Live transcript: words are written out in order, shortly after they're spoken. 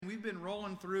we've been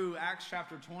rolling through Acts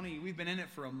chapter 20. We've been in it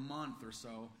for a month or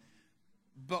so.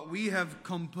 But we have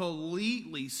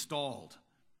completely stalled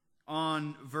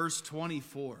on verse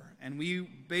 24. And we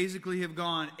basically have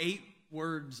gone 8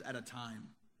 words at a time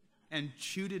and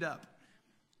chewed it up.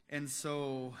 And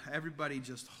so everybody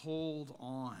just hold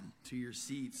on to your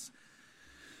seats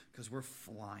because we're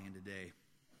flying today.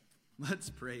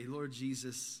 Let's pray. Lord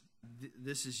Jesus,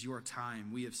 this is your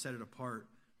time. We have set it apart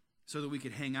so that we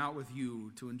could hang out with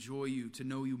you, to enjoy you, to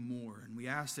know you more. And we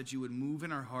ask that you would move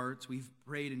in our hearts. We've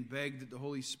prayed and begged that the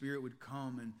Holy Spirit would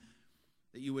come and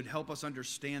that you would help us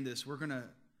understand this. We're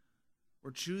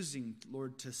choosing,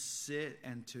 Lord, to sit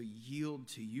and to yield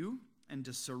to you and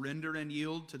to surrender and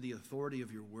yield to the authority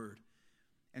of your word.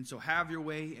 And so have your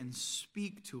way and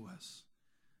speak to us.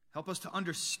 Help us to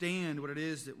understand what it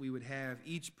is that we would have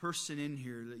each person in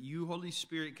here that you, Holy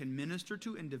Spirit, can minister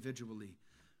to individually.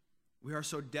 We are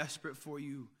so desperate for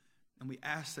you, and we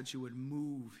ask that you would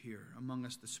move here among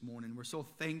us this morning. We're so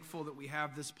thankful that we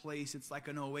have this place. It's like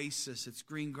an oasis. It's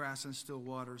green grass and still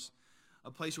waters,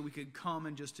 a place where we could come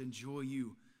and just enjoy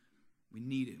you. We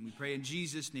need it, and we pray in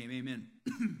Jesus' name, amen.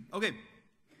 Okay,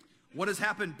 what has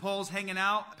happened? Paul's hanging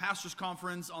out, pastor's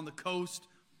conference on the coast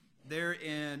there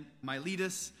in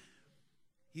Miletus.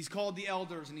 He's called the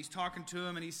elders, and he's talking to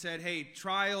them, and he said, hey,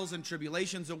 trials and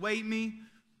tribulations await me.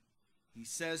 He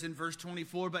says in verse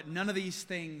 24, but none of these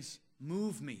things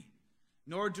move me,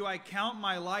 nor do I count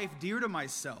my life dear to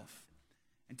myself.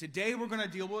 And today we're going to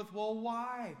deal with, well,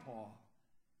 why, Paul?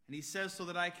 And he says, so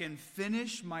that I can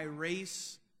finish my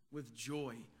race with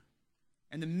joy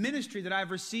and the ministry that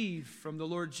I've received from the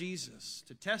Lord Jesus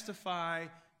to testify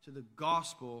to the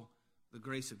gospel, the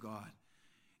grace of God.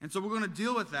 And so we're going to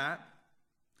deal with that.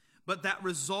 But that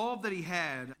resolve that he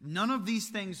had, none of these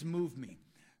things move me.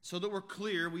 So that we're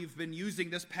clear, we've been using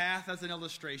this path as an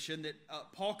illustration that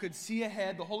Paul could see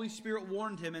ahead. The Holy Spirit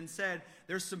warned him and said,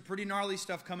 there's some pretty gnarly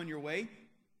stuff coming your way,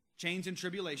 chains and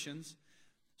tribulations.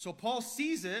 So Paul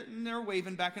sees it, and they're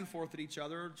waving back and forth at each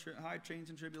other, hi,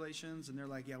 chains and tribulations, and they're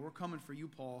like, yeah, we're coming for you,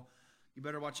 Paul. You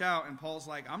better watch out. And Paul's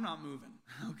like, I'm not moving.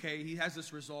 Okay, he has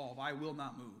this resolve, I will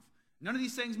not move. None of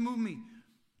these things move me.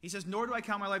 He says, nor do I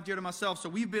count my life dear to myself. So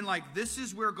we've been like, this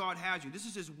is where God has you. This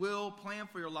is his will, plan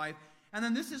for your life. And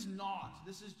then this is not.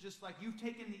 This is just like, you've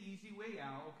taken the easy way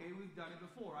out. Okay, we've done it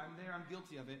before. I'm there. I'm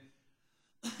guilty of it.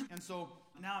 And so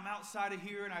now I'm outside of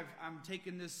here, and I'm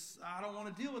taking this, I don't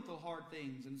want to deal with the hard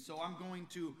things. And so I'm going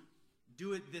to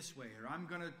do it this way, or I'm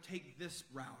going to take this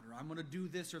route, or I'm going to do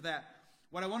this or that.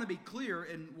 What I want to be clear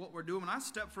in what we're doing, when I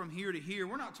step from here to here,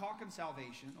 we're not talking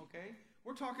salvation, okay?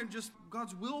 We're talking just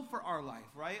God's will for our life,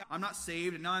 right? I'm not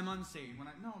saved and now I'm unsaved.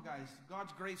 No, guys,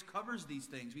 God's grace covers these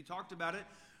things. We talked about it,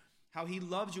 how he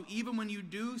loves you even when you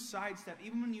do sidestep,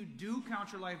 even when you do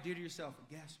count your life dear to yourself.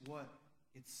 Guess what?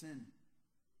 It's sin.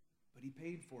 But he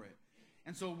paid for it.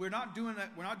 And so we're not doing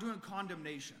that. We're not doing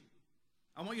condemnation.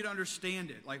 I want you to understand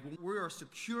it. Like, we are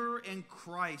secure in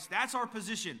Christ. That's our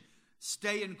position.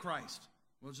 Stay in Christ.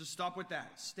 We'll just stop with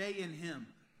that. Stay in him.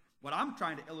 What I'm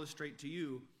trying to illustrate to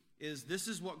you is this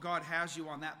is what God has you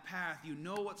on that path. You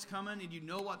know what's coming and you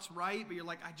know what's right, but you're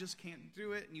like, I just can't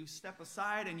do it. And you step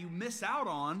aside and you miss out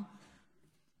on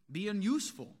being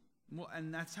useful.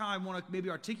 And that's how I want to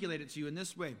maybe articulate it to you in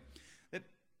this way. That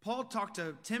Paul talked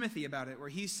to Timothy about it, where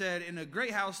he said, in a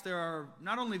great house there are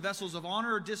not only vessels of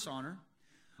honor or dishonor,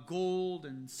 gold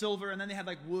and silver, and then they had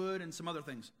like wood and some other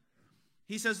things.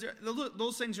 He says,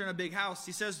 those things are in a big house.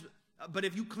 He says, but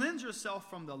if you cleanse yourself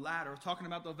from the latter, talking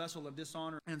about the vessel of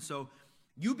dishonor, and so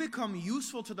you become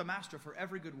useful to the master for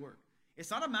every good work. It's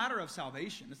not a matter of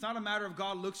salvation. It's not a matter of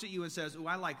God looks at you and says, oh,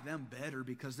 I like them better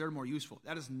because they're more useful.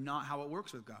 That is not how it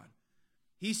works with God.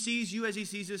 He sees you as he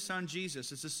sees his son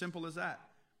Jesus. It's as simple as that.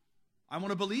 I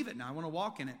want to believe it now. I want to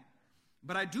walk in it.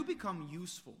 But I do become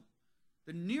useful.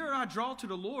 The nearer I draw to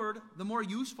the Lord, the more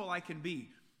useful I can be.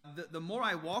 The more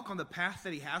I walk on the path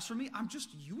that he has for me, I'm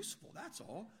just useful. That's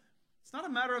all. It's not a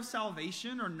matter of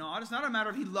salvation or not. It's not a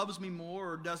matter of he loves me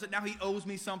more or doesn't. Now he owes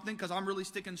me something because I'm really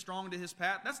sticking strong to his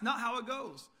path. That's not how it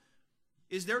goes.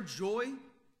 Is there joy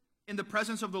in the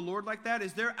presence of the Lord like that?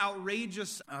 Is there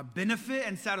outrageous benefit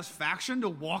and satisfaction to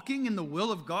walking in the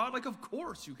will of God? Like, of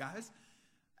course, you guys.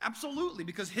 Absolutely,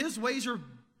 because his ways are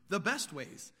the best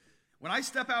ways. When I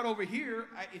step out over here,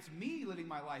 it's me living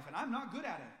my life, and I'm not good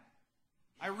at it.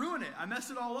 I ruin it. I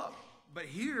mess it all up. But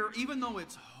here, even though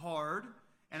it's hard,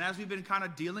 and as we've been kind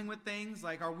of dealing with things,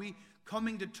 like, are we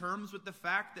coming to terms with the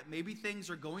fact that maybe things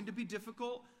are going to be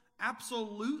difficult?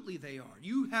 Absolutely they are.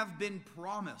 You have been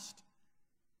promised.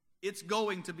 It's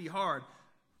going to be hard.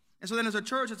 And so then as a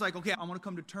church, it's like, okay, I want to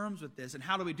come to terms with this. And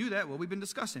how do we do that? Well, we've been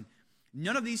discussing.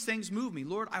 None of these things move me.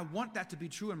 Lord, I want that to be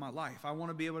true in my life. I want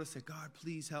to be able to say, God,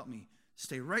 please help me.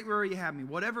 Stay right where you have me.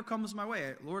 Whatever comes my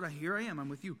way, Lord, here I am. I'm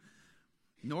with you.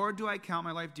 Nor do I count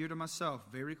my life dear to myself.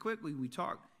 Very quickly, we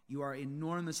talk. You are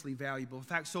enormously valuable. In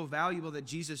fact, so valuable that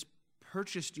Jesus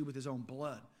purchased you with his own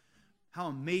blood. How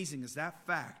amazing is that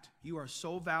fact? You are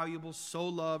so valuable, so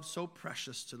loved, so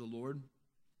precious to the Lord.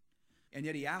 And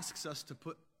yet he asks us to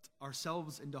put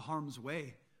ourselves into harm's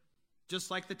way. Just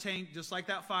like the tank, just like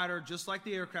that fighter, just like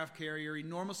the aircraft carrier,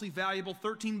 enormously valuable,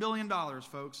 $13 billion,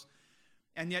 folks.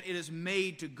 And yet it is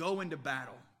made to go into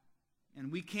battle.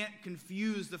 And we can't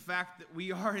confuse the fact that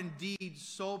we are indeed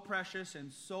so precious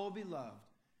and so beloved.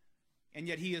 And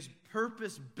yet he has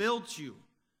purpose-built you,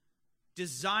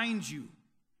 designed you,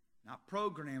 not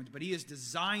programmed, but he has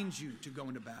designed you to go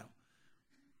into battle.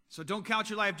 So don't count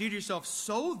your life dear to yourself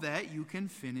so that you can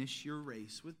finish your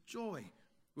race with joy,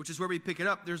 which is where we pick it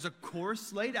up. There's a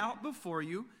course laid out before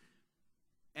you,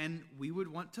 and we would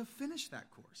want to finish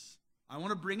that course. I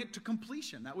want to bring it to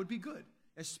completion. That would be good,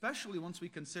 especially once we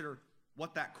consider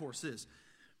what that course is.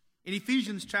 In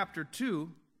Ephesians chapter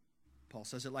 2, Paul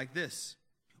says it like this.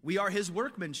 We are his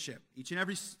workmanship, each and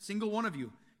every single one of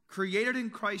you, created in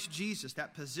Christ Jesus.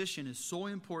 That position is so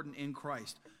important in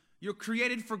Christ. You're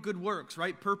created for good works,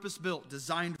 right? Purpose-built,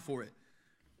 designed for it,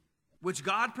 which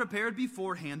God prepared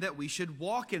beforehand that we should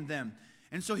walk in them.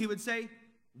 And so he would say,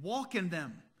 walk in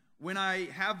them. When I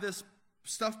have this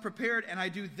stuff prepared and I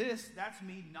do this, that's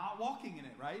me not walking in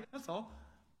it, right? That's all.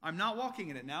 I'm not walking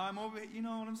in it. Now I'm over, you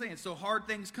know what I'm saying? So hard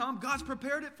things come. God's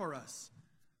prepared it for us.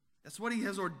 That's what he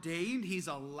has ordained. He's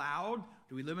allowed.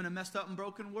 Do we live in a messed up and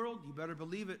broken world? You better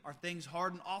believe it. Are things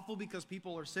hard and awful because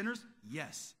people are sinners?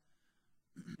 Yes.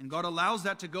 And God allows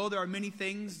that to go. There are many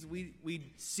things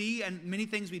we see and many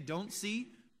things we don't see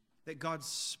that God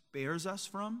spares us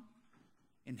from.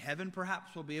 In heaven,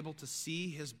 perhaps, we'll be able to see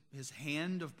his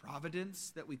hand of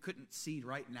providence that we couldn't see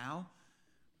right now.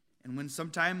 And when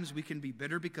sometimes we can be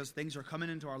bitter because things are coming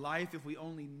into our life, if we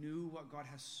only knew what God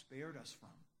has spared us from.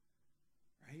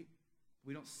 Right?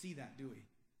 We don't see that, do we?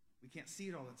 We can't see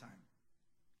it all the time.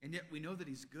 And yet we know that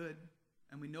he's good,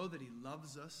 and we know that he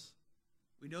loves us.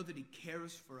 We know that he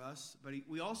cares for us, but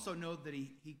we also know that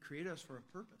he created us for a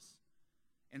purpose.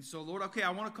 And so, Lord, okay,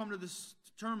 I want to come to this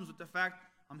terms with the fact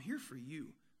I'm here for you,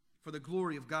 for the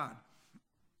glory of God.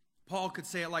 Paul could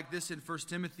say it like this in 1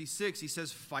 Timothy 6. He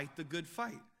says, fight the good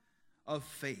fight of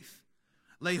faith.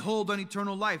 Lay hold on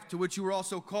eternal life, to which you were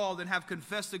also called, and have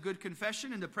confessed a good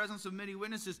confession in the presence of many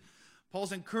witnesses.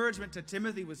 Paul's encouragement to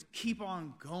Timothy was keep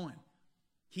on going.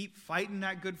 Keep fighting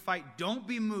that good fight. Don't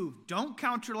be moved. Don't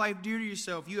count your life dear to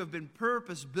yourself. You have been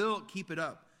purpose-built. Keep it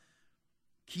up.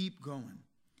 Keep going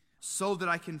so that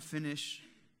I can finish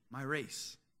my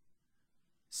race.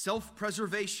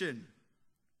 Self-preservation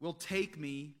will take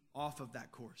me off of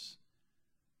that course.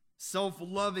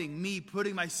 Self-loving, me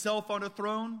putting myself on a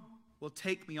throne, will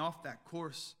take me off that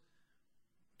course.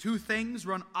 Two things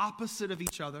run opposite of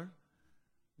each other.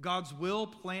 God's will,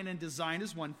 plan, and design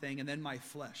is one thing, and then my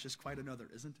flesh is quite another,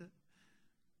 isn't it?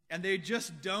 And they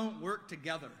just don't work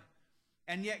together.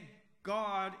 And yet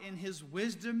God, in his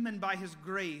wisdom and by his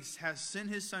grace, has sent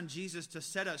his son Jesus to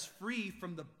set us free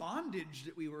from the bondage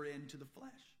that we were in to the flesh.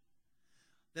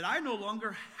 That I no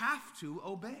longer have to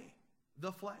obey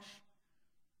the flesh.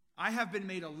 I have been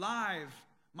made alive.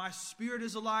 My spirit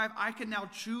is alive. I can now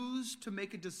choose to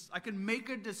make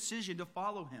a decision to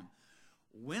follow him.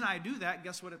 When I do that,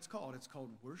 guess what it's called? It's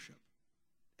called worship.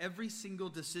 Every single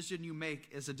decision you make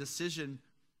is a decision.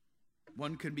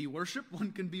 One can be worship,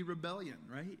 one can be rebellion,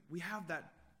 right? We have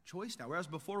that choice now, whereas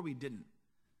before we didn't.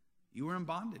 You were in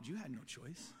bondage. You had no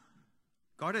choice.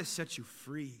 God has set you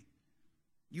free.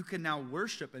 You can now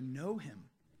worship and know him.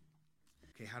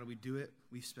 Okay, how do we do it?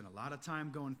 We've spent a lot of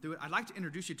time going through it. I'd like to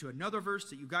introduce you to another verse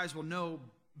that you guys will know,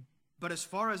 but as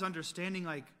far as understanding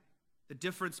the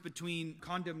difference between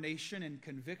condemnation and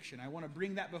conviction, I want to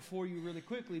bring that before you really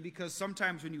quickly, because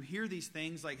sometimes when you hear these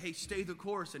things like, hey, stay the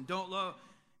course and don't love,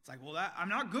 it's like, well, I'm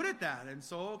not good at that. And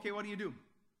so, okay, what do?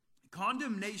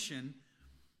 Condemnation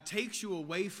takes you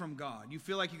away from God. You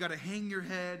feel like you got to hang your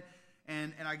head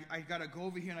and I got to go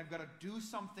over here and I've got to do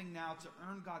something now to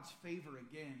earn God's favor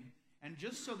again. And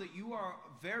just so that you are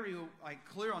very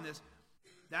clear on this,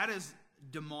 that is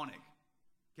demonic.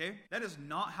 Okay? That is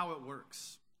not how it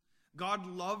works. God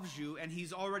loves you, and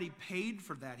he's already paid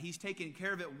for that. He's taken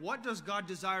care of it. What does God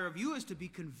desire of you is to be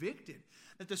convicted,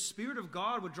 that the Spirit of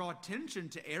God would draw attention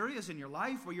to areas in your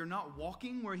life where you're not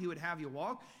walking where he would have you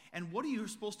walk. And what are you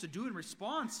supposed to do in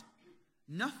response?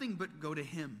 Nothing but go to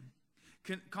him.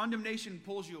 Condemnation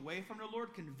pulls you away from the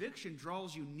Lord. Conviction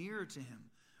draws you nearer to him,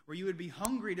 where you would be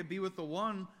hungry to be with the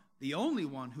one the only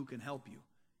one who can help you.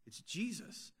 It's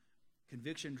Jesus.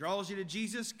 Conviction draws you to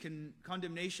Jesus.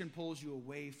 Condemnation pulls you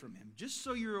away from him. Just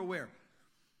so you're aware.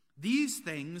 These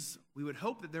things, we would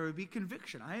hope that there would be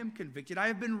conviction. I am convicted. I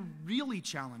have been really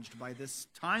challenged by this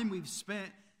time we've spent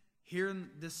here in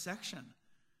this section.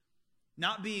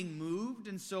 Not being moved.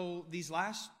 And so this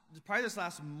last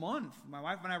month, my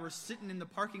wife and I were sitting in the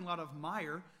parking lot of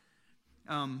Meijer,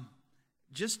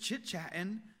 just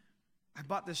chit-chatting. I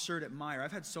bought this shirt at Meijer.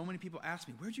 I've had so many people ask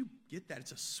me, where'd you get that?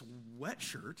 It's a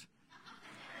sweatshirt.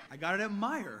 I got it at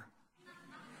Meijer.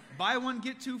 Buy one,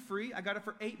 get two free. I got it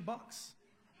for $8.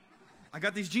 I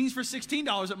got these jeans for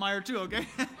 $16 at Meijer too, okay?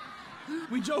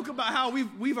 We joke about how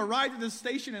we've arrived at this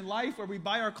station in life where we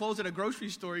buy our clothes at a grocery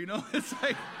store, you know? It's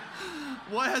like,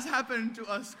 what has happened to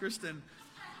us, Kristen?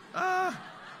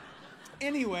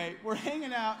 Anyway, we're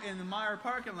hanging out in the Meijer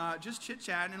parking lot, just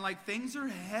chit-chatting, and like things are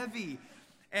heavy.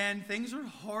 And things are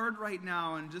hard right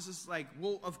now, and just it's like,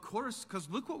 well, of course, because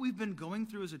look what we've been going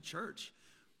through as a church.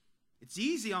 It's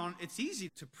easy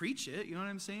to preach it, you know what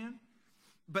I'm saying?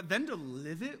 But then to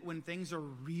live it when things are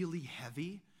really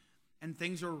heavy and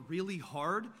things are really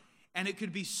hard, and it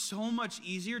could be so much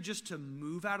easier just to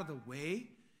move out of the way,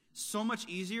 so much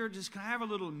easier, just can I have a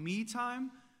little me time,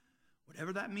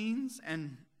 whatever that means,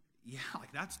 and yeah,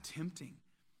 like that's tempting.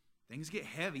 Things get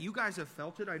heavy. You guys have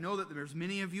felt it. I know that there's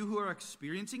many of you who are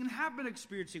experiencing and have been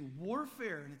experiencing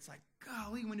warfare. And it's like,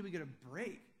 golly, when do we get a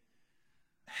break?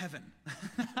 Heaven.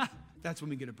 That's when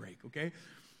we get a break, okay?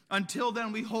 Until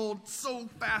then, we hold so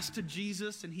fast to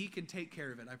Jesus, and he can take care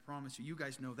of it. I promise you. You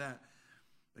guys know that.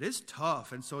 But it's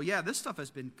tough. And so, yeah, this stuff has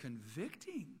been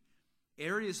convicting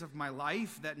areas of my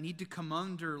life that need to come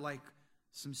under, like,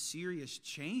 some serious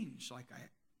change.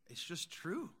 It's just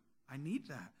true. I need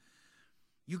that.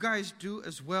 You guys do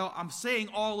as well. I'm saying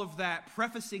all of that,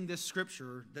 prefacing this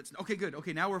scripture. Okay, good.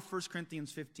 Okay, now we're 1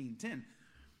 Corinthians 15:10.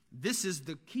 This is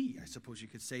the key, I suppose you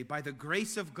could say. By the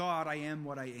grace of God, I am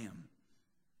what I am.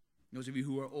 Those of you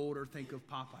who are older think of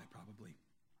Popeye, probably.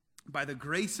 By the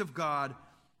grace of God,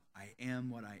 I am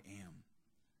what I am.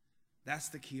 That's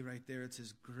the key right there. It's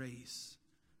his grace.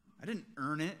 I didn't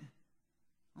earn it.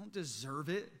 I don't deserve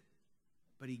it,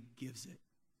 but he gives it.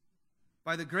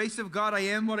 By the grace of God, I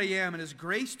am what I am, and his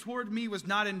grace toward me was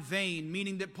not in vain,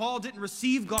 meaning that Paul didn't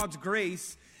receive God's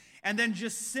grace and then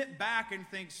just sit back and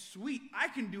think, sweet, I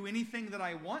can do anything that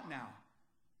I want now.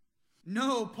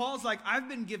 No, Paul's like, I've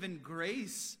been given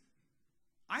grace.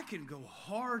 I can go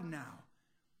hard now.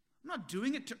 I'm not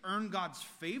doing it to earn God's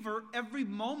favor. Every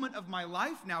moment of my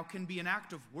life now can be an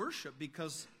act of worship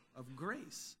because of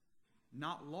grace,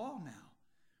 not law now.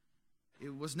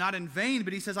 It was not in vain,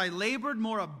 but he says, I labored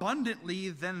more abundantly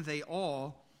than they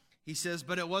all. He says,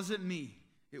 but it wasn't me.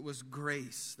 It was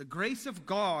grace, the grace of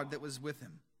God that was with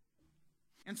him.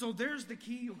 And so there's the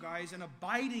key, you guys, and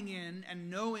abiding in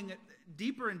and knowing it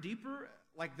deeper and deeper,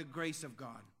 like the grace of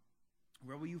God.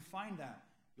 Where will you find that?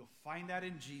 You'll find that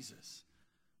in Jesus.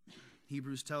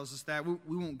 Hebrews tells us that.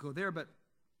 We won't go there, but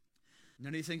none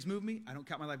of these things move me. I don't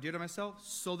count my life dear to myself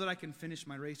so that I can finish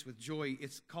my race with joy.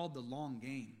 It's called the long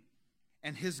game.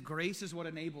 And his grace is what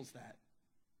enables that.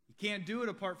 You can't do it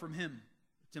apart from him.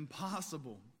 It's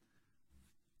impossible.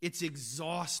 It's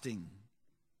exhausting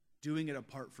doing it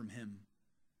apart from him.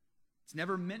 It's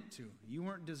never meant to. You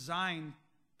weren't designed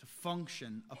to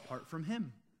function apart from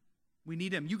him. We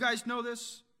need him. You guys know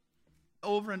this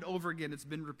over and over again. It's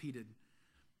been repeated.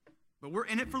 But we're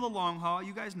in it for the long haul.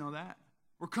 You guys know that.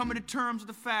 We're coming to terms with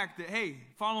the fact that, hey,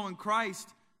 following Christ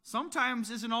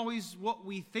sometimes isn't always what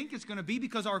we think it's going to be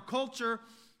because our culture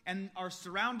and our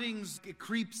surroundings, it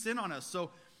creeps in on us.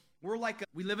 So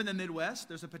we live in the Midwest.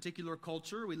 There's a particular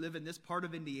culture. We live in this part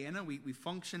of Indiana. We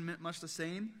function much the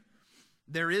same.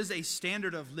 There is a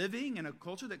standard of living and a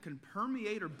culture that can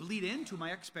permeate or bleed into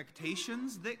my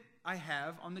expectations that I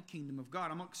have on the kingdom of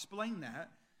God. I'm going to explain that.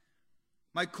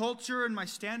 My culture and my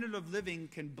standard of living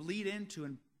can bleed into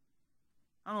and,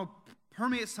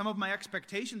 permeate some of my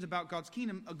expectations about God's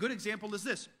kingdom. A good example is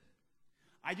this.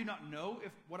 I do not know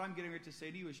if what I'm getting ready to say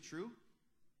to you is true,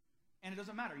 and it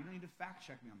doesn't matter. You don't need to fact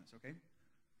check me on this, okay?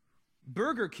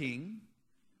 Burger King,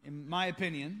 in my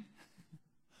opinion,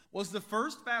 was the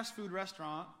first fast food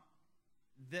restaurant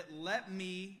that let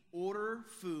me order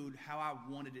food how I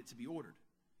wanted it to be ordered,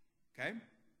 okay?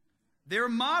 Their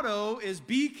motto is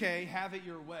BK, have it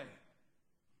your way.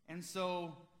 And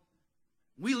so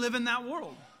we live in that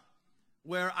world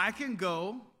where I can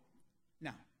go.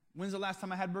 Now, when's the last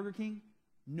time I had Burger King?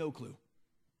 No clue.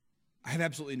 I have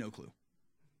absolutely no clue.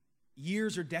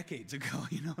 Years or decades ago,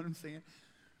 you know what I'm saying?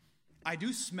 I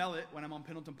do smell it when I'm on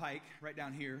Pendleton Pike, right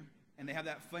down here. and they have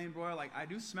that flame broil, like I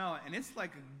do smell it, and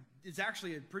it's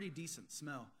actually a pretty decent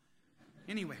smell.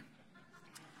 Anyway,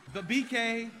 but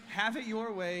BK, have it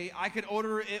your way. I could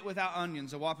order it without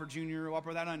onions, a Whopper Jr., a Whopper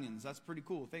without onions. That's pretty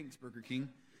cool. Thanks, Burger King.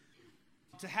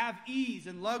 To have ease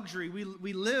and luxury,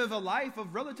 we live a life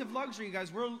of relative luxury,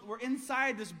 guys. We're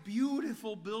inside this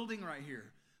beautiful building right here.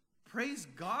 Praise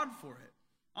God for it.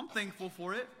 I'm thankful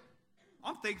for it.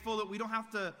 I'm thankful that we don't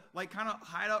have to kind of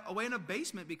hide away in a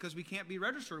basement because we can't be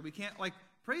registered. We can't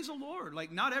praise the Lord.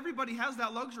 Not everybody has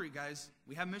that luxury, guys.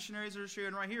 We have missionaries that are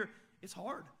sharing right here. It's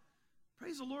hard.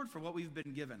 Praise the Lord for what we've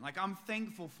been given. I'm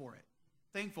thankful for it.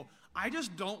 Thankful. I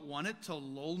just don't want it to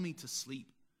lull me to sleep,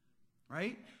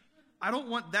 right? I don't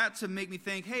want that to make me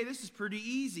think, hey, this is pretty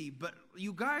easy. But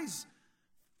you guys,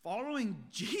 following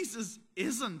Jesus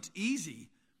isn't easy.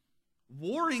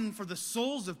 Warring for the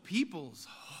souls of people's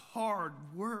hard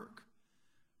work.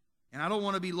 And I don't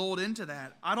want to be lulled into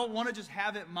that. I don't want to just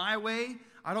have it my way.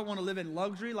 I don't want to live in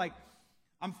luxury.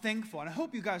 I'm thankful. And I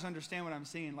hope you guys understand what I'm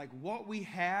saying. What we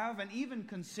have, and even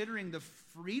considering the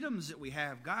freedoms that we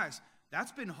have, guys,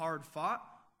 that's been hard fought.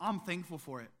 I'm thankful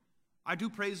for it. I do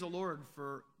praise the Lord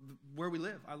for where we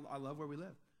live. I love where we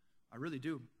live. I really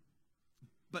do.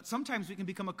 But sometimes we can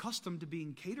become accustomed to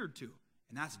being catered to,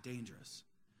 and that's dangerous.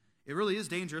 It really is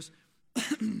dangerous.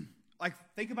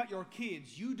 Think about your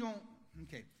kids.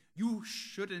 You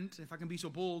shouldn't, if I can be so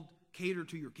bold, cater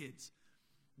to your kids.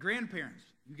 Grandparents,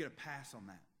 you get a pass on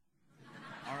that.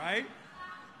 All right?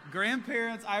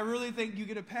 Grandparents, I really think you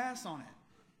get a pass on it.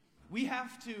 We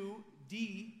have to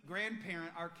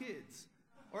de-grandparent our kids.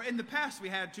 Or in the past we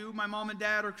had to. My mom and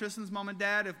dad, or Kristen's mom and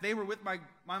dad, if they were with my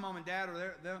mom and dad,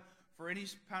 or they're for any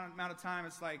amount of time,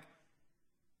 it's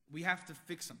we have to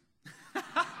fix them.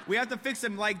 We have to fix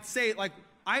them.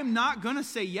 I'm not going to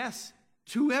say yes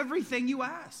to everything you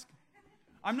ask.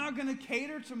 I'm not going to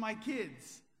cater to my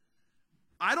kids.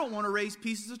 I don't want to raise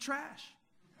pieces of trash.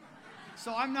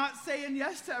 So I'm not saying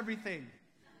yes to everything.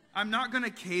 I'm not going to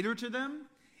cater to them.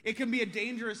 It can be a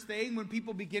dangerous thing when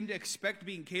people begin to expect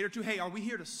being catered to. Hey, are we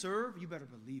here to serve? You better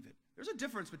believe it. There's a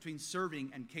difference between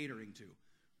serving and catering to.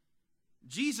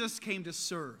 Jesus came to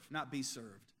serve, not be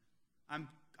served.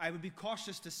 I would be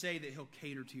cautious to say that he'll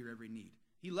cater to your every need.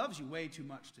 He loves you way too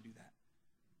much to do that.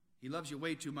 He loves you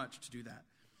way too much to do that.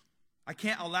 I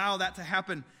can't allow that to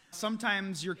happen.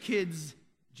 Sometimes your kids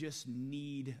just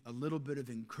need a little bit of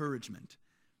encouragement.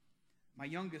 My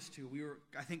youngest two,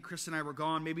 I think Chris and I were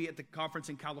gone, maybe at the conference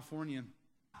in California.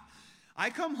 I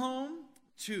come home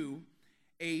to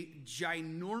a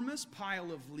ginormous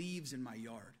pile of leaves in my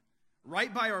yard.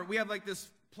 Right by we have this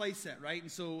play set, right?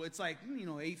 And so it's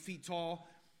 8 feet tall.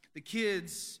 The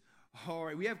kids, all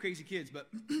right, we have crazy kids, but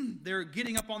they're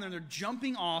getting up on there and they're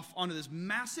jumping off onto this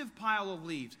massive pile of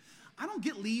leaves. I don't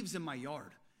get leaves in my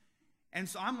yard. And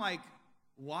so I'm like,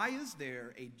 why is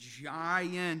there a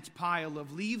giant pile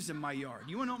of leaves in my yard?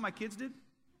 You want to know what my kids did?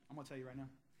 I'm going to tell you right now.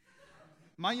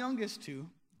 My youngest two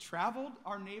traveled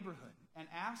our neighborhood and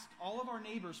asked all of our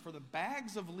neighbors for the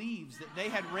bags of leaves that they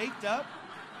had raked up.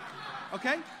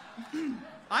 Okay?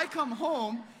 I come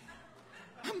home.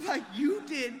 I'm like, you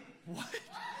did what?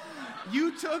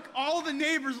 You took all the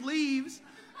neighbors' leaves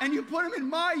and you put them in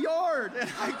my yard. And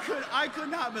I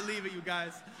could not believe it, you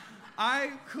guys.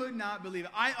 I could not believe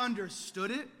it. I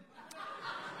understood it.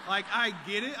 I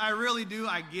get it. I really do.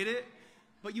 I get it.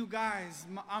 But you guys,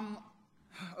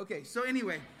 okay, so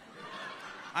anyway,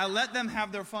 I let them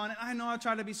have their fun. And I know I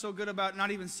try to be so good about not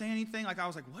even saying anything. I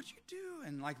was like, what'd you do?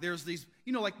 And there's these,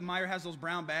 Meyer has those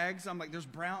brown bags. I'm like, there's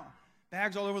brown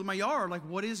bags all over my yard.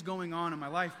 What is going on in my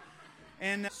life?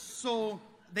 And so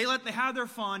they had their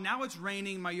fun. Now it's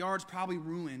raining. My yard's probably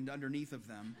ruined underneath of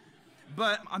them.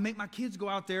 But I make my kids go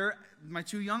out there, my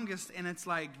two youngest, and it's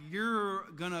you're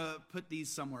going to put these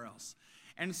somewhere else.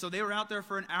 And so they were out there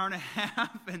for an hour and a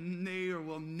half, and they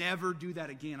will never do that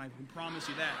again. I can promise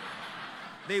you that.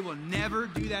 They will never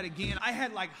do that again. I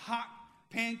had hot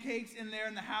pancakes in there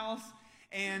in the house,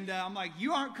 and I'm like,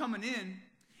 you aren't coming in,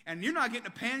 and you're not getting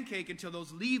a pancake until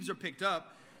those leaves are picked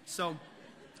up. So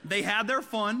they had their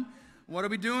fun. What are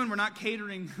we doing? We're not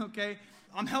catering, okay?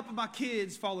 I'm helping my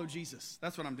kids follow Jesus.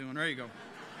 That's what I'm doing. There you go.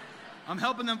 I'm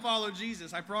helping them follow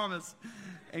Jesus, I promise,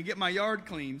 and get my yard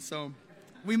clean. So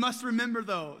we must remember,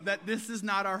 though, that this is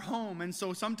not our home. And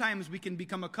so sometimes we can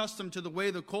become accustomed to the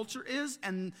way the culture is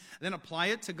and then apply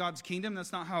it to God's kingdom.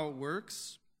 That's not how it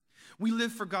works. We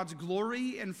live for God's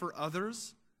glory and for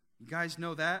others. You guys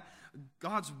know that.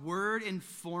 God's word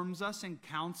informs us and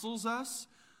counsels us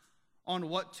on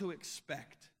what to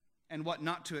expect and what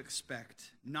not to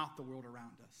expect, not the world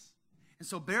around us. And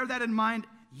so bear that in mind.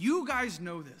 You guys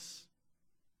know this.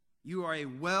 You are a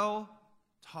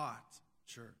taught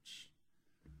church.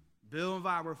 Bill and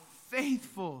I were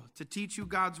faithful to teach you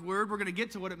God's word. We're going to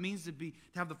get to what it means to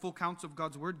have the full counsel of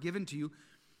God's word given to you.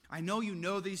 I know you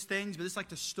know these things, but it's like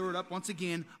to stir it up. Once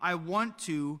again, I want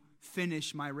to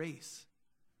finish my race.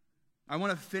 I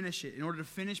want to finish it. In order to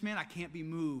finish, man, I can't be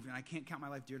moved, and I can't count my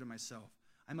life dear to myself.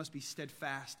 I must be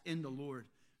steadfast in the Lord,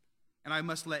 and I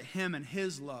must let him and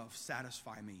his love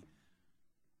satisfy me.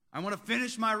 I want to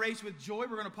finish my race with joy.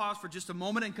 We're going to pause for just a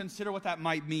moment and consider what that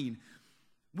might mean.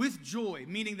 With joy,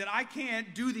 meaning that I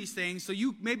can't do these things, so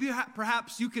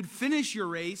perhaps you could finish your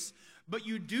race, but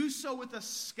you do so with a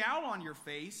scowl on your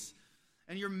face,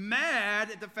 and you're mad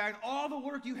at the fact all the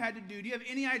work you had to do. Do you have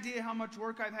any idea how much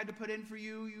work I've had to put in for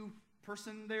you, you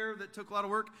person there that took a lot of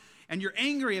work? And you're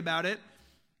angry about it,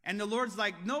 and the Lord's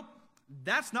like, nope,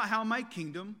 that's not how my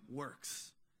kingdom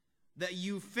works. That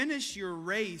you finish your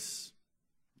race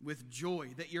with joy,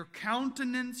 that your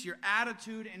countenance, your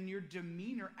attitude, and your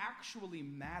demeanor actually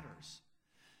matters.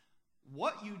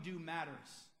 What you do matters.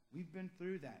 We've been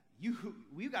through that.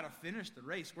 We've got to finish the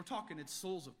race. We're talking it's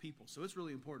souls of people, so it's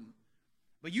really important.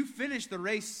 But you finish the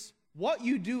race. What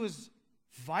you do is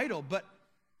vital, but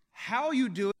how you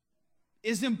do it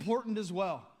is important as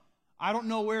well. I don't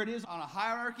know where it is on a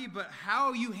hierarchy, but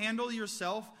how you handle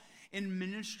yourself in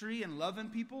ministry and loving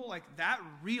people, like that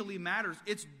really matters.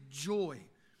 It's joy.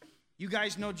 You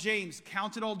guys know James,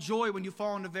 count it all joy when you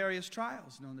fall into various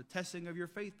trials. You know, the testing of your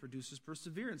faith produces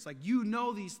perseverance. Like, you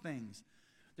know these things.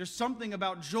 There's something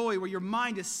about joy where your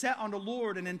mind is set on the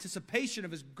Lord in anticipation of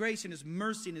his grace and his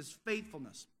mercy and his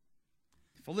faithfulness.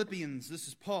 Philippians, this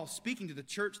is Paul speaking to the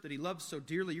church that he loves so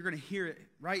dearly. You're going to hear it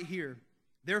right here.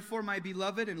 Therefore, my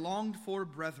beloved and longed for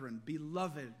brethren,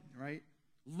 beloved, right?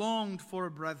 Longed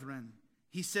for brethren.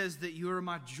 He says that you are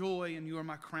my joy and you are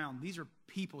my crown. These are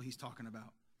people he's talking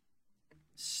about.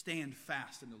 Stand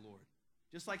fast in the Lord.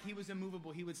 Just like he was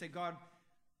immovable, he would say, God,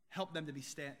 help them to be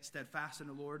steadfast in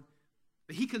the Lord.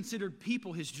 But he considered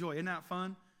people his joy. Isn't that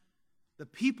fun? The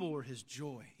people were his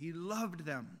joy. He loved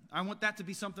them. I want that to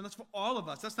be something that's for all of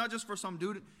us. That's not just for some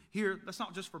dude here. That's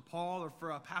not just for Paul or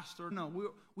for a pastor. No,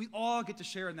 we all get to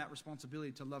share in that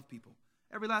responsibility to love people.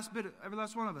 Every last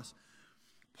one of us.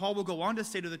 Paul will go on to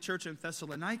say to the church in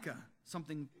Thessalonica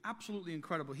something absolutely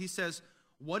incredible. He says,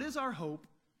 what is our hope?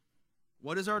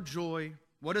 What is our joy?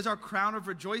 What is our crown of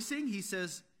rejoicing? He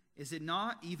says, is it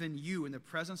not even you in the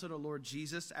presence of the Lord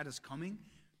Jesus at his coming?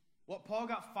 What Paul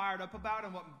got fired up about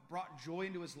and what brought joy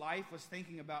into his life was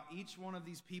thinking about each one of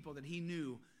these people that he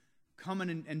knew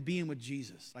coming and being with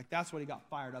Jesus. Like, that's what he got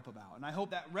fired up about. And I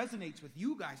hope that resonates with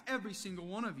you guys, every single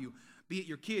one of you, be it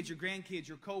your kids, your grandkids,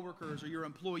 your coworkers, or your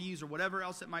employees, or whatever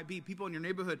else it might be, people in your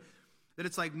neighborhood, that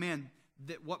it's like, man,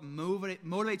 that what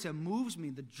motivates and moves me,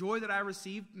 the joy that I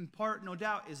receive, in part, no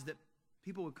doubt, is that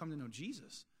people would come to know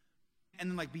Jesus and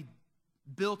then like be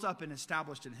built up and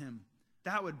established in him.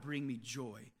 That would bring me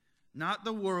joy. Not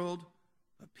the world,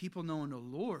 but people knowing the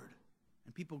Lord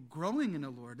and people growing in the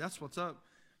Lord. That's what's up.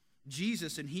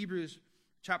 Jesus in Hebrews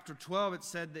chapter 12, it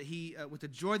said that he, with the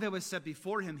joy that was set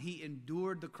before him, he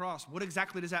endured the cross. What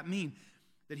exactly does that mean?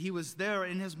 That he was there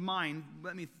in his mind,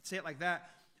 let me say it like that,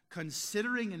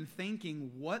 considering and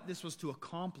thinking what this was to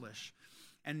accomplish,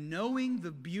 and knowing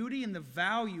the beauty and the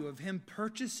value of him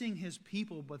purchasing his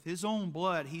people with his own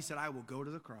blood, he said, I will go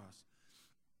to the cross.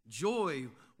 Joy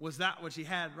was that which he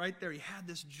had right there. He had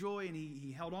this joy, and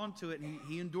he held on to it, and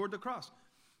he endured the cross.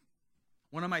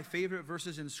 One of my favorite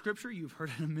verses in Scripture, you've heard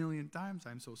it a million times.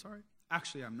 I'm so sorry.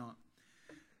 Actually, I'm not.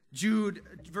 Jude,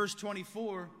 verse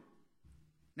 24,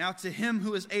 now to him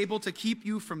who is able to keep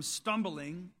you from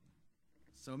stumbling.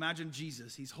 So imagine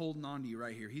Jesus. He's holding on to you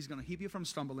right here. He's going to keep you from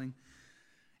stumbling.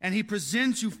 And he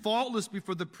presents you faultless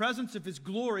before the presence of his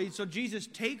glory. So Jesus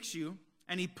takes you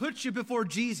and he puts you before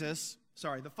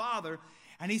the Father,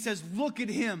 and he says, look at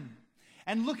him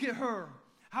and look at her.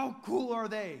 How cool are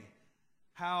they?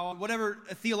 How, whatever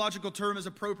a theological term is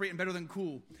appropriate and better than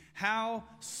cool. How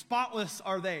spotless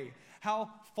are they? How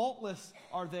faultless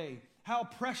are they? How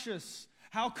precious,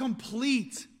 how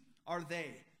complete are they?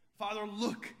 Father,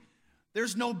 look,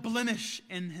 there's no blemish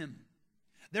in him.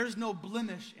 There's no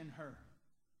blemish in her.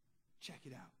 Check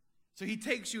it out. So he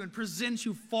takes you and presents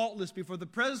you faultless before the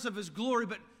presence of his glory.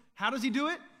 But how does he do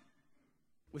it?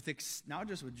 Not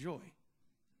just with joy,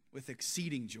 with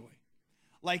exceeding joy.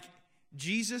 Like,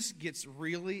 Jesus gets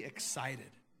really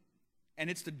excited. And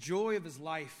it's the joy of his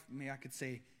life, I could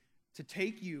say, to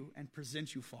take you and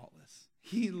present you faultless.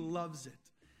 He loves it.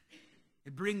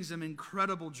 It brings him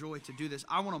incredible joy to do this.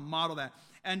 I want to model that.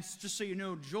 And just so you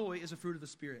know, joy is a fruit of the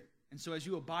Spirit. And so as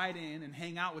you abide in and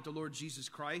hang out with the Lord Jesus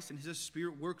Christ and his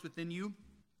Spirit works within you,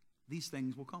 these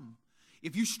things will come.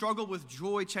 If you struggle with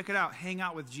joy, check it out. Hang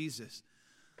out with Jesus.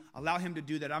 Allow him to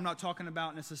do that. I'm not talking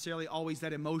about necessarily always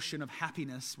that emotion of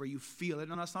happiness where you feel it.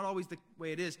 No, that's not always the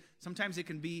way it is. Sometimes it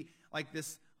can be like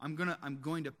this, I'm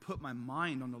going to put my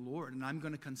mind on the Lord, and I'm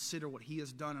going to consider what he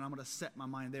has done, and I'm going to set my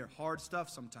mind there. Hard stuff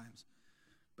sometimes.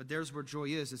 But there's where joy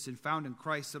is. It's found in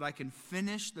Christ, that I can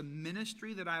finish the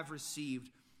ministry that I've received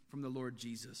from the Lord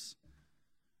Jesus.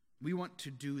 We want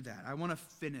to do that. I want to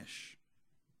finish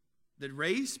the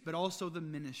race, but also the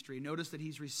ministry. Notice that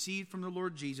he's received from the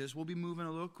Lord Jesus. We'll be moving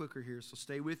a little quicker here, so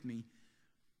stay with me.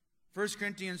 1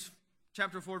 Corinthians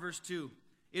chapter 4, verse 2.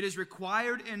 It is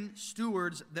required in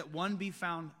stewards that one be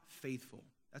found faithful.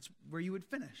 That's where you would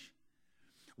finish.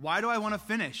 Why do I want to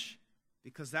finish?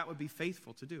 Because that would be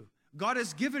faithful to do. God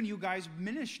has given you guys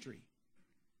ministry.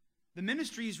 The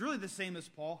ministry is really the same as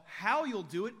Paul. How you'll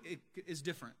do it is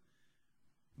different.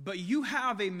 But you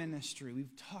have a ministry.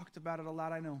 We've talked about it a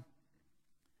lot, I know.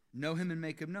 Know him and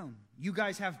make him known. You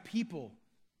guys have people,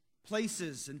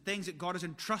 places, and things that God has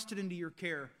entrusted into your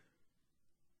care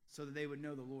so that they would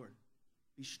know the Lord.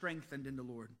 Be strengthened in the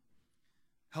Lord.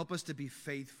 Help us to be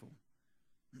faithful.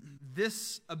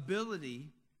 This ability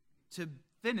to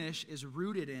finish is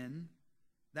rooted in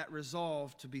that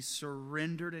resolve to be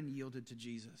surrendered and yielded to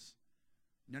Jesus.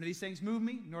 None of these things move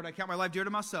me, nor do I count my life dear to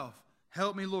myself.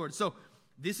 Help me, Lord. So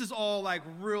this is all like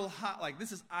real hot, like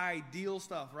this is ideal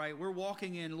stuff, right? We're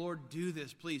walking in, Lord, do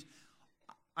this, please.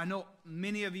 I know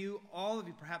many of you, all of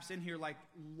you perhaps in here, like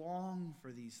long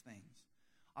for these things.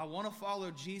 I want to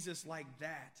follow Jesus like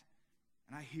that.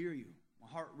 And I hear you. My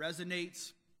heart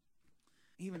resonates.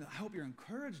 Even I hope you're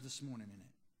encouraged this morning in it.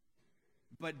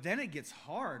 But then it gets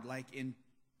hard. Like in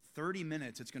 30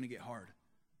 minutes, it's going to get hard.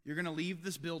 You're going to leave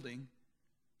this building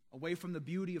away from the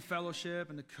beauty of fellowship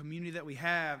and the community that we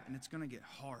have, and it's going to get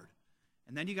hard.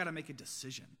 And then you got to make a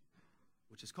decision,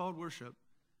 which is called worship.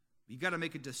 You got to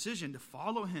make a decision to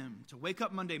follow him, to wake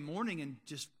up Monday morning and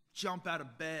just jump out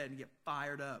of bed and get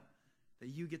fired up, that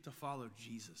you get to follow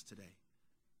Jesus today.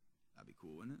 That'd be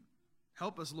cool, wouldn't it?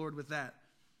 Help us, Lord, with that.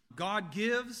 God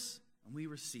gives and we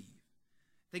receive.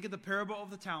 Think of the parable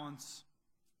of the talents,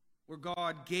 where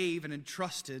God gave and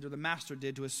entrusted, or the master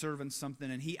did, to his servants something,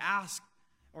 and he asked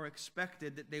or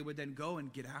expected that they would then go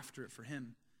and get after it for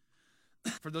him.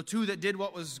 For the two that did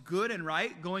what was good and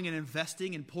right, going and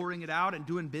investing and pouring it out and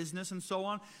doing business and so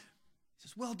on, he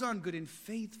says, well done, good and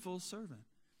faithful servant.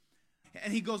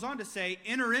 And he goes on to say,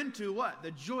 enter into what?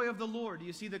 The joy of the Lord. Do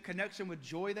you see the connection with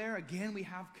joy there? Again, we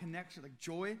have connection, like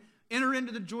joy. Enter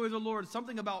into the joy of the Lord.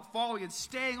 Something about following and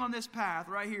staying on this path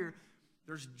right here.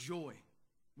 There's joy.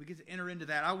 We get to enter into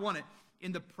that. I want it.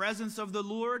 In the presence of the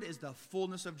Lord is the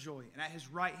fullness of joy. And at his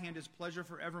right hand is pleasure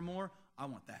forevermore. I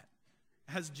want that.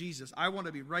 As Jesus, I want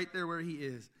to be right there where he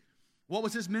is. What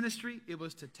was his ministry? It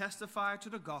was to testify to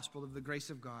the gospel of the grace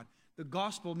of God. The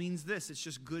gospel means this. It's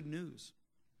just good news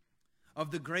of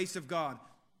the grace of God.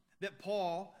 That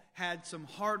Paul had some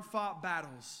hard-fought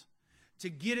battles to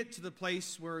get it to the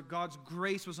place where God's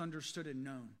grace was understood and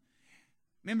known.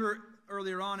 Remember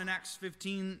earlier on in Acts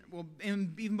 15, well,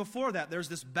 even before that, there's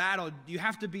this battle. You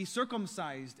have to be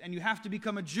circumcised and you have to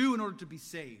become a Jew in order to be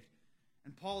saved.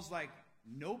 And Paul's like,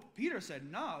 nope. Peter said,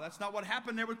 no, that's not what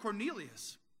happened there with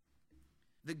Cornelius.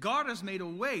 That God has made a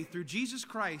way through Jesus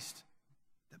Christ,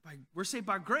 that we're saved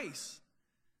by grace.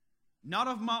 Not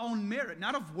of my own merit,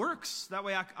 not of works. That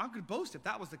way I could boast if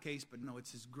that was the case, but no,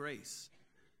 it's his grace.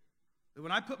 That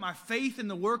when I put my faith in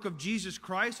the work of Jesus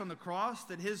Christ on the cross,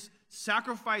 that his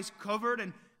sacrifice covered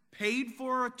and paid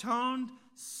for, atoned,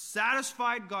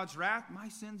 satisfied God's wrath, my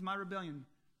sins, my rebellion,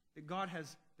 that God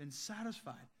has been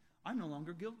satisfied. I'm no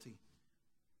longer guilty.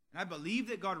 And I believe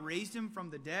that God raised him from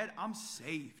the dead. I'm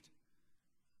saved.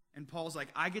 And Paul's like,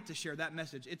 I get to share that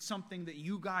message. It's something that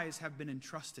you guys have been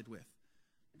entrusted with.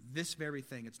 This very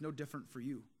thing. It's no different for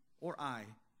you or I.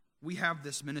 We have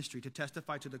this ministry to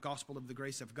testify to the gospel of the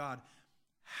grace of God.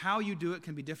 How you do it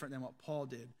can be different than what Paul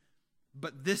did.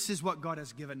 But this is what God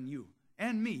has given you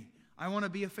and me. I want to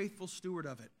be a faithful steward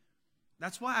of it.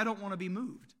 That's why I don't want to be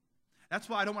moved. That's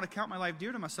why I don't want to count my life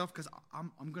dear to myself, because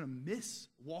I'm going to miss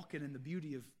walking in the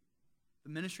beauty of the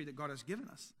ministry that God has given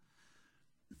us.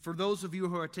 For those of you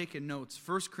who are taking notes,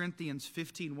 1 Corinthians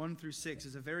 15, 1 through 6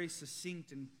 is a very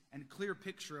succinct and clear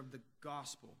picture of the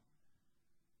gospel.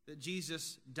 That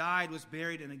Jesus died, was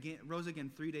buried, and again rose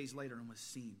again 3 days later and was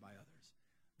seen by others.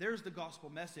 There's the gospel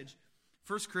message.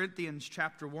 1 Corinthians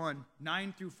chapter 1,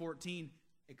 9 through 14,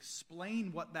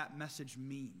 explain what that message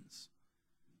means.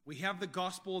 We have the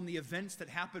gospel and the events that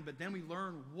happened, but then we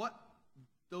learn what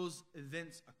those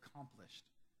events accomplished.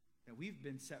 That we've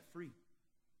been set free.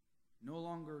 No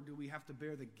longer do we have to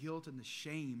bear the guilt and the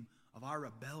shame of our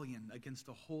rebellion against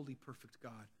the holy, perfect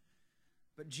God.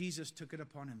 But Jesus took it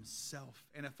upon himself.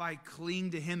 And if I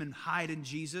cling to him and hide in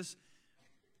Jesus,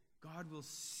 God will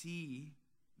see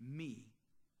me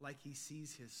like he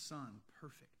sees his son,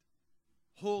 perfect,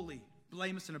 holy,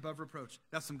 blameless, and above reproach.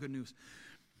 That's some good news.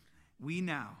 We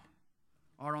now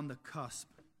are on the cusp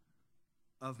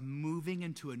of moving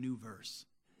into a new verse.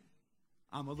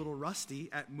 I'm a little rusty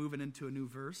at moving into a new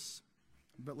verse,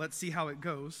 but let's see how it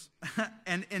goes.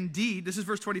 And indeed, this is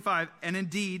verse 25, and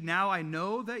indeed, now I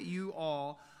know that you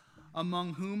all,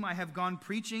 among whom I have gone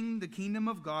preaching the kingdom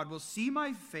of God, will see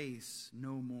my face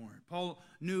no more. Paul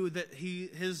knew that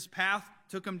his path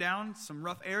took him down some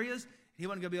rough areas. He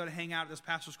wasn't going to be able to hang out at this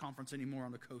pastor's conference anymore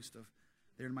on the coast of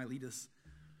there in Miletus.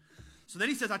 So then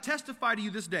he says, I testify to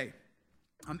you this day,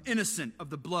 I'm innocent of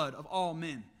the blood of all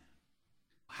men.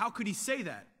 How could he say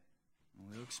that?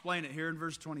 Well, he'll explain it here in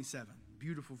verse 27.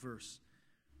 Beautiful verse.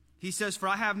 He says, for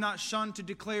I have not shunned to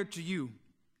declare to you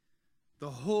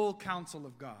the whole counsel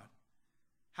of God.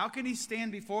 How can he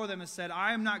stand before them and said,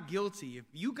 I am not guilty? If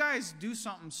you guys do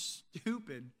something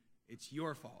stupid, it's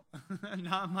your fault,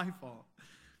 not my fault.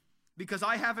 Because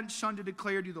I haven't shunned to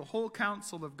declare to you the whole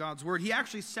counsel of God's word. He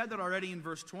actually said that already in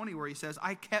verse 20 where he says,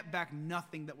 I kept back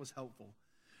nothing that was helpful.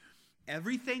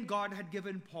 Everything God had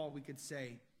given Paul, we could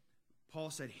say, Paul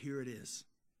said, here it is.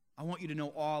 I want you to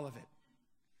know all of it.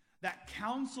 That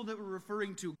counsel that we're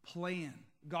referring to, plan,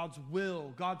 God's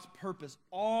will, God's purpose,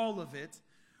 all of it,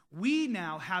 we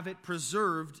now have it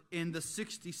preserved in the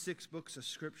 66 books of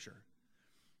Scripture.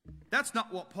 That's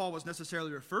not what Paul was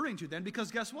necessarily referring to then,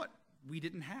 because guess what? We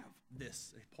didn't have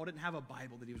this. Paul didn't have a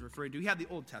Bible that he was referring to. He had the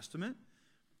Old Testament.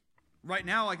 Right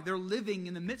now, like they're living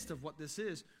in the midst of what this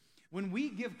is. When we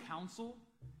give counsel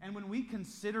and when we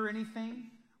consider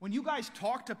anything, when you guys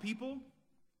talk to people,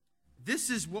 this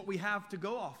is what we have to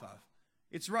go off of.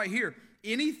 It's right here.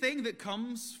 Anything that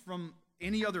comes from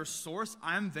any other source,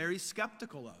 I'm very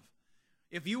skeptical of.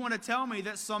 If you want to tell me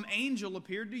that some angel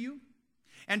appeared to you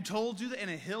and told you that in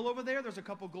a hill over there's a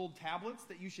couple gold tablets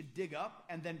that you should dig up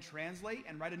and then translate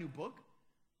and write a new book,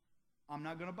 I'm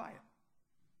not going to buy it.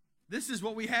 This is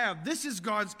what we have. This is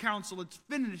God's counsel. It's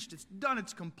finished. It's done.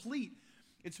 It's complete.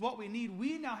 It's what we need.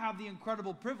 We now have the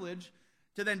incredible privilege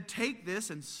to then take this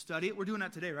and study it. We're doing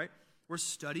that today, right? We're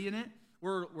studying it.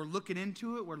 We're looking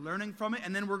into it. We're learning from it.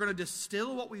 And then we're going to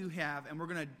distill what we have, and we're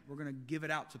going to give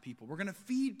it out to people. We're going to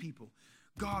feed people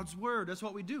God's word. That's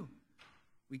what we do.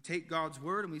 We take God's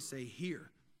word and we say, here,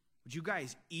 would you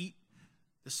guys eat?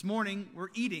 This morning, we're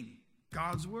eating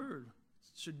God's word.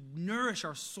 It should nourish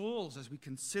our souls as we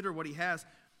consider what he has.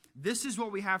 This is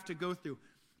what we have to go through.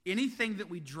 Anything that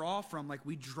we draw from, like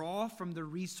we draw from the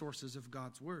resources of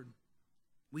God's word.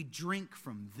 We drink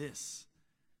from this.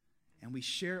 And we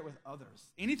share it with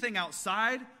others. Anything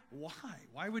outside, why?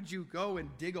 Why would you go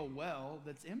and dig a well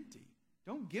that's empty?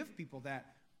 Don't give people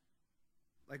that.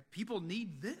 Like, people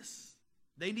need this.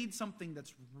 They need something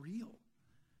that's real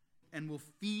and will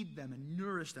feed them and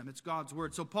nourish them. It's God's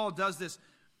word. So Paul does this.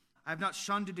 I have not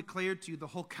shunned to declare to you the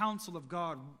whole counsel of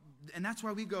God. And that's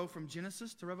why we go from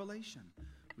Genesis to Revelation.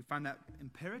 We find that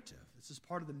imperative. This is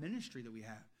part of the ministry that we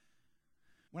have.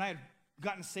 When I had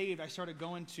gotten saved, I started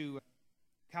going to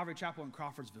Calvary Chapel in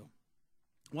Crawfordsville.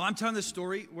 Well, I'm telling this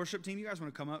story. Worship team, you guys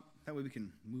want to come up? That way we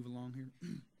can move along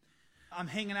here. I'm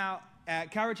hanging out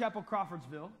at Calvary Chapel,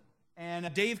 Crawfordsville,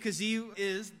 and Dave Kazee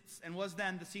is and was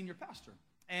then the senior pastor.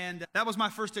 And that was my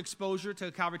first exposure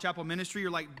to Calvary Chapel ministry.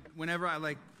 Or like whenever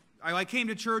I came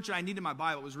to church and I needed my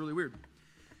Bible. It was really weird.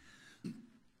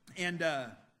 And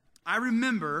I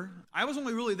remember I was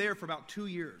only really there for about 2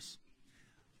 years.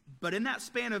 But in that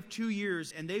span of 2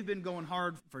 years, and they've been going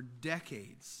hard for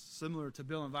decades, similar to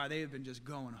Bill and Vi, they have been just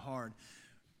going hard.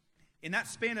 In that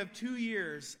span of 2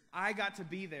 years, I got to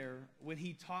be there when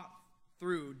he taught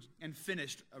through and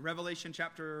finished Revelation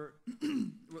chapter,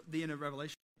 the end of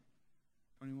Revelation,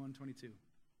 21, 22.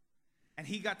 And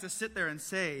he got to sit there and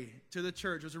say to the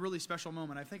church, it was a really special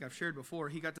moment, I think I've shared before,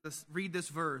 he got to read this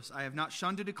verse, I have not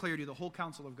shunned to declare to you the whole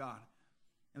counsel of God.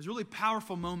 It was a really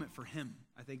powerful moment for him,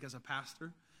 I think, as a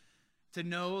pastor, to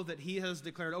know that he has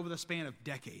declared over the span of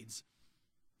decades,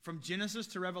 from Genesis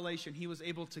to Revelation, he was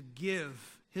able to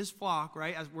give his flock,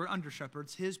 right, as we're under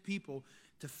shepherds, his people,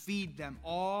 to feed them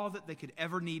all that they could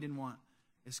ever need and want.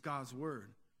 It's God's word,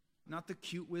 not the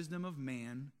cute wisdom of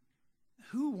man.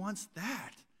 Who wants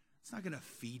that? It's not going to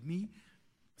feed me.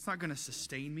 It's not going to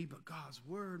sustain me, but God's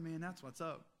word, man, that's what's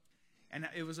up. And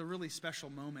it was a really special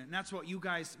moment. And that's what you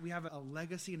guys, we have a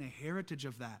legacy and a heritage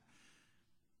of that,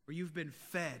 where you've been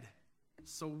fed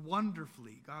so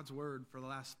wonderfully God's word for the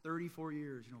last 34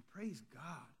 years. Praise God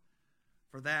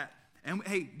for that. And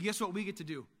hey, guess what we get to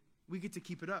do? we get to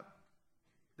keep it up.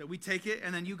 That we take it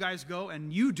and then you guys go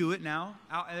and you do it now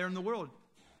out there in the world.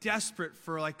 Desperate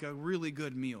for like a really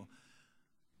good meal.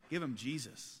 Give them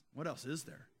Jesus. What else is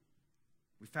there?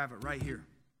 We have it right here.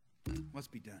 Let's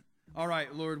be done. All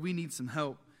right, Lord, we need some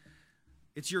help.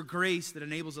 It's your grace that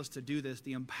enables us to do this,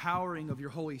 the empowering of your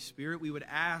Holy Spirit. We would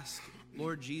ask,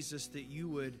 Lord Jesus, that you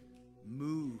would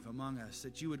move among us,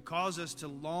 that you would cause us to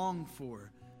long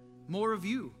for more of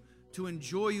you, to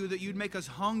enjoy you, that you'd make us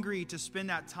hungry to spend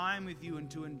that time with you and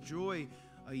to enjoy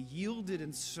a yielded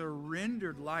and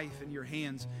surrendered life in your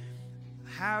hands.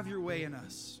 Have your way in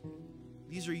us.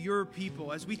 These are your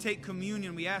people. As we take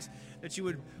communion, we ask that you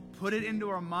would put it into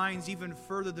our minds even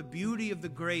further, the beauty of the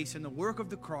grace and the work of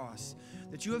the cross,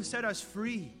 that you have set us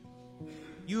free.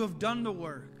 You have done the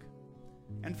work.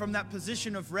 And from that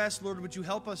position of rest, Lord, would you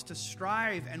help us to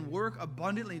strive and work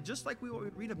abundantly, just like we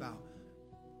read about,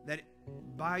 that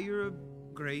by your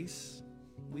grace,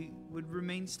 we would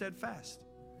remain steadfast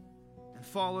and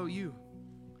follow you.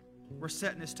 We're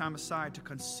setting this time aside to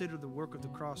consider the work of the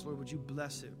cross. Lord, would you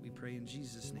bless it? We pray in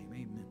Jesus' name. Amen.